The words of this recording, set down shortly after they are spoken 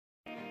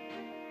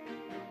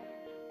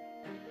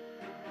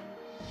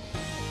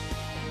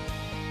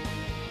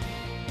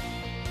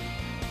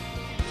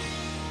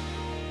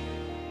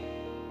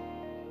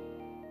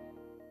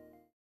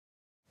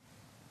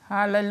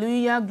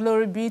Hallelujah,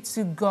 glory be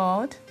to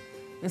God.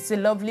 It's a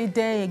lovely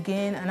day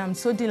again, and I'm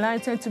so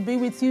delighted to be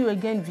with you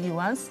again,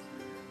 viewers.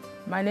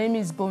 My name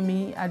is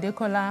Bomi,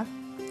 Adekola,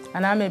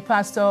 and I'm a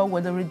pastor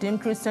with the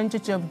Redeemed Christian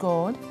Church of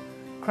God,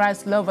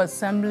 Christ Love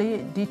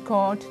Assembly,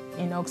 Didcot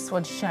in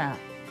Oxfordshire.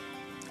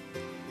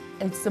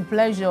 It's a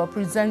pleasure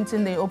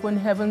presenting the Open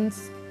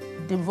Heavens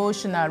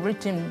Devotional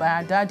written by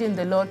our Daddy in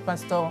the Lord,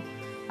 Pastor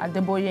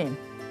Adeboye.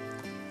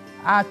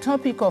 Our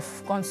topic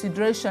of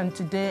consideration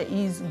today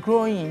is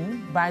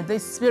growing by the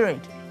Spirit.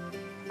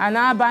 And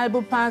our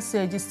Bible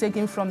passage is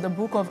taken from the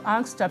book of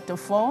Acts chapter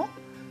 4,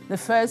 the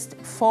first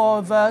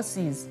 4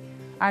 verses.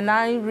 And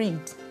I read,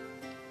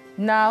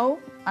 "Now,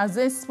 as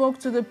they spoke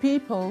to the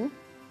people,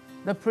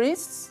 the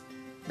priests,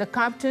 the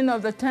captain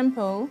of the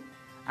temple,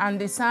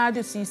 and the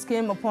Sadducees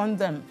came upon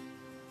them,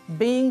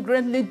 being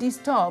greatly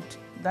disturbed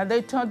that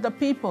they taught the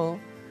people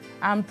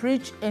and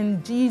preached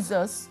in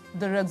Jesus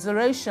the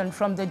resurrection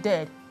from the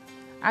dead.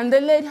 And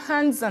they laid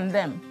hands on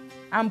them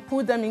and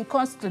put them in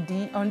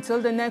custody until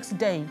the next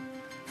day,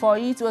 for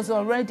it was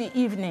already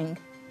evening.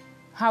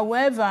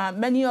 However,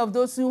 many of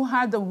those who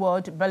heard the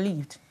word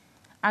believed,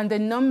 and the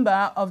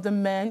number of the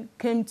men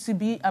came to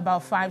be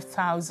about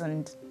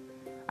 5,000.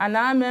 And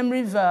our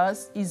memory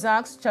verse is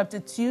Acts chapter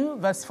 2,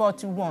 verse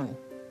 41.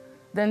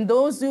 Then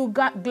those who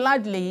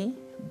gladly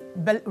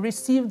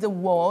received the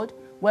word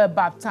were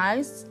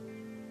baptized,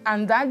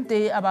 and that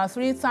day about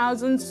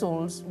 3,000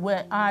 souls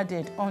were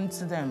added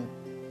unto them."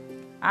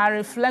 Our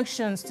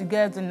reflections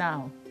together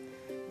now.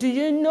 Do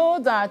you know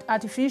that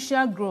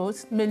artificial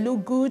growth may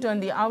look good on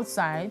the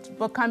outside,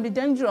 but can be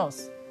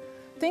dangerous?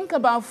 Think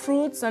about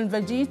fruits and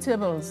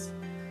vegetables.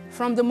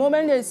 From the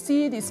moment a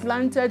seed is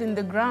planted in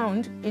the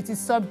ground, it is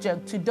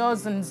subject to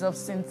dozens of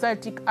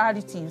synthetic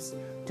additives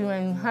to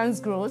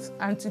enhance growth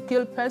and to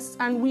kill pests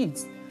and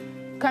weeds.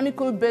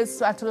 Chemical-based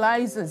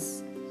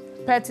fertilizers,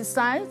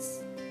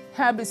 pesticides,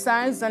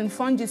 herbicides, and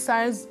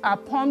fungicides are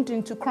pumped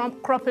into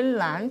cropping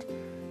land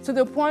to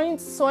the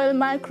point soil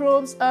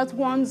microbes,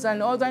 earthworms,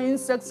 and other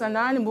insects and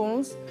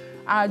animals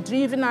are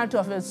driven out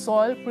of the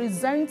soil,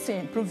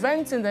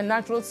 preventing the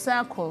natural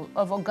cycle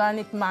of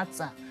organic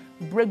matter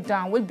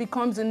breakdown, which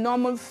becomes a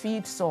normal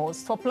feed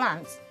source for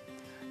plants.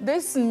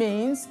 This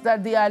means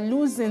that they are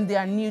losing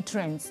their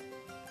nutrients.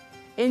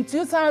 In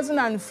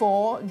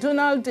 2004,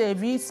 Donald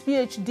Davis,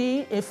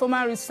 PhD, a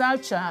former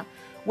researcher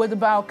with the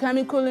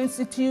Biochemical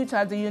Institute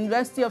at the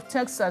University of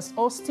Texas,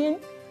 Austin,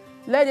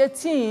 led a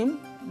team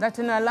that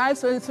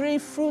analyzed 23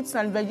 fruits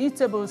and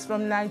vegetables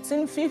from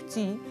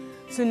 1950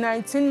 to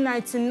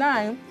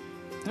 1999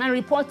 and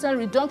reported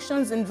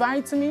reductions in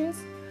vitamins,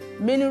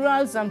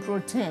 minerals, and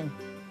protein.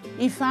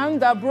 He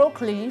found that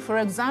broccoli, for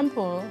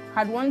example,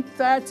 had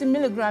 130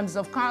 milligrams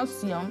of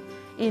calcium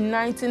in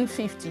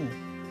 1950.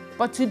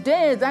 But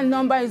today, that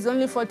number is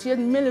only 48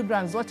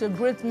 milligrams. What a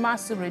great,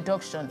 massive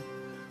reduction.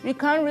 We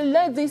can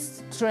relate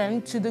this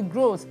trend to the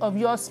growth of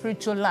your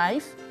spiritual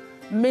life,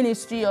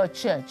 ministry, or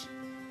church.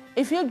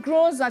 If it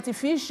grows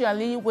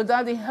artificially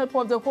without the help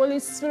of the Holy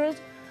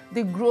Spirit,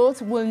 the growth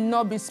will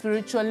not be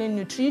spiritually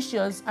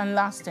nutritious and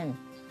lasting.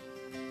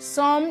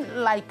 Some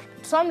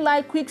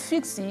like quick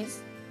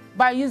fixes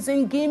by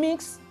using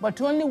gimmicks,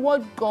 but only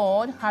what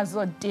God has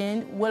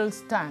ordained will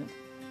stand.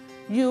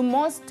 You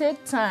must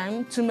take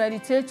time to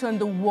meditate on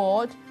the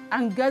Word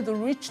and get the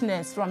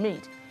richness from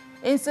it,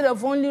 instead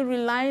of only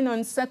relying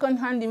on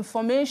second-hand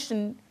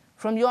information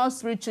from your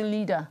spiritual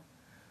leader.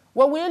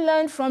 What we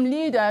learn from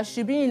leaders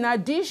should be in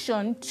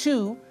addition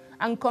to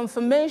and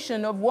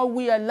confirmation of what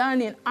we are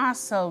learning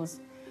ourselves.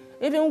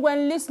 Even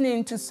when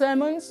listening to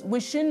sermons,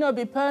 we should not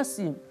be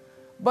passive,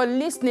 but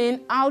listening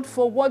out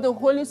for what the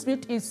Holy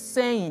Spirit is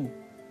saying.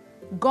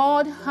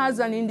 God has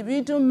an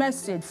individual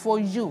message for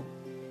you,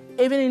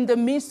 even in the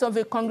midst of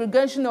a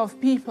congregation of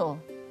people.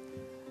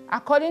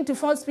 According to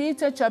 1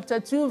 Peter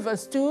chapter 2,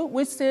 verse 2,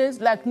 which says,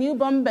 "Like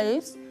newborn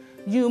babes,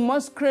 you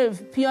must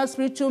crave pure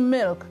spiritual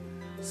milk,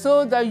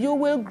 so that you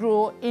will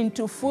grow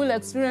into full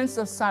experience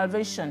of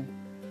salvation."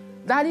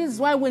 That is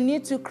why we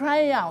need to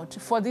cry out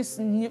for this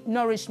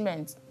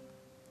nourishment.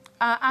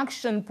 Our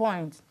action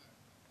point: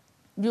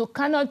 you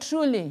cannot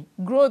truly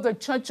grow the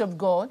church of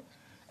God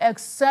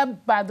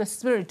except by the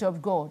Spirit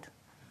of God.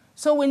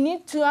 So we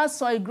need to ask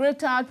for a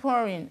greater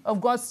outpouring of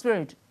God's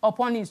Spirit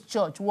upon His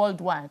church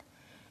worldwide,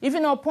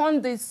 even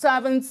upon the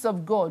servants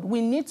of God.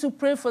 We need to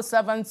pray for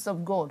servants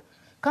of God.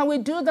 Can we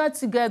do that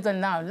together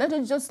now? Let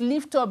us just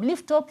lift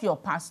up your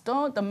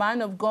pastor, the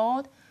man of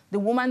God, the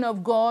woman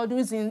of God who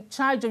is in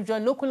charge of your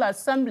local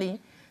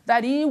assembly,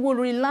 that she will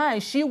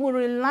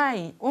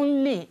rely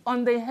only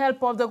on the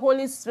help of the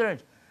Holy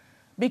Spirit.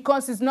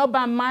 Because it's not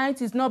by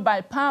might, it's not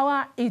by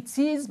power, it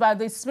is by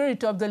the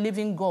Spirit of the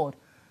living God.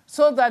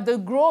 So that the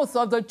growth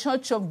of the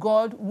church of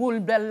God will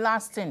be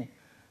lasting.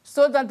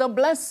 So that the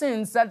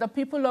blessings that the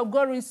people of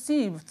God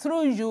receive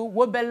through you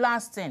will be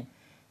lasting.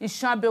 It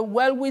shall be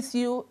well with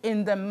you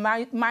in the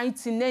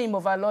mighty name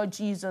of our Lord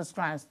Jesus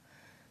Christ.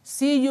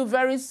 See you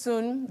very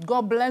soon.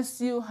 God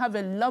bless you. Have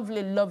a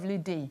lovely, lovely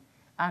day.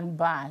 And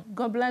bye.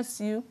 God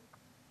bless you.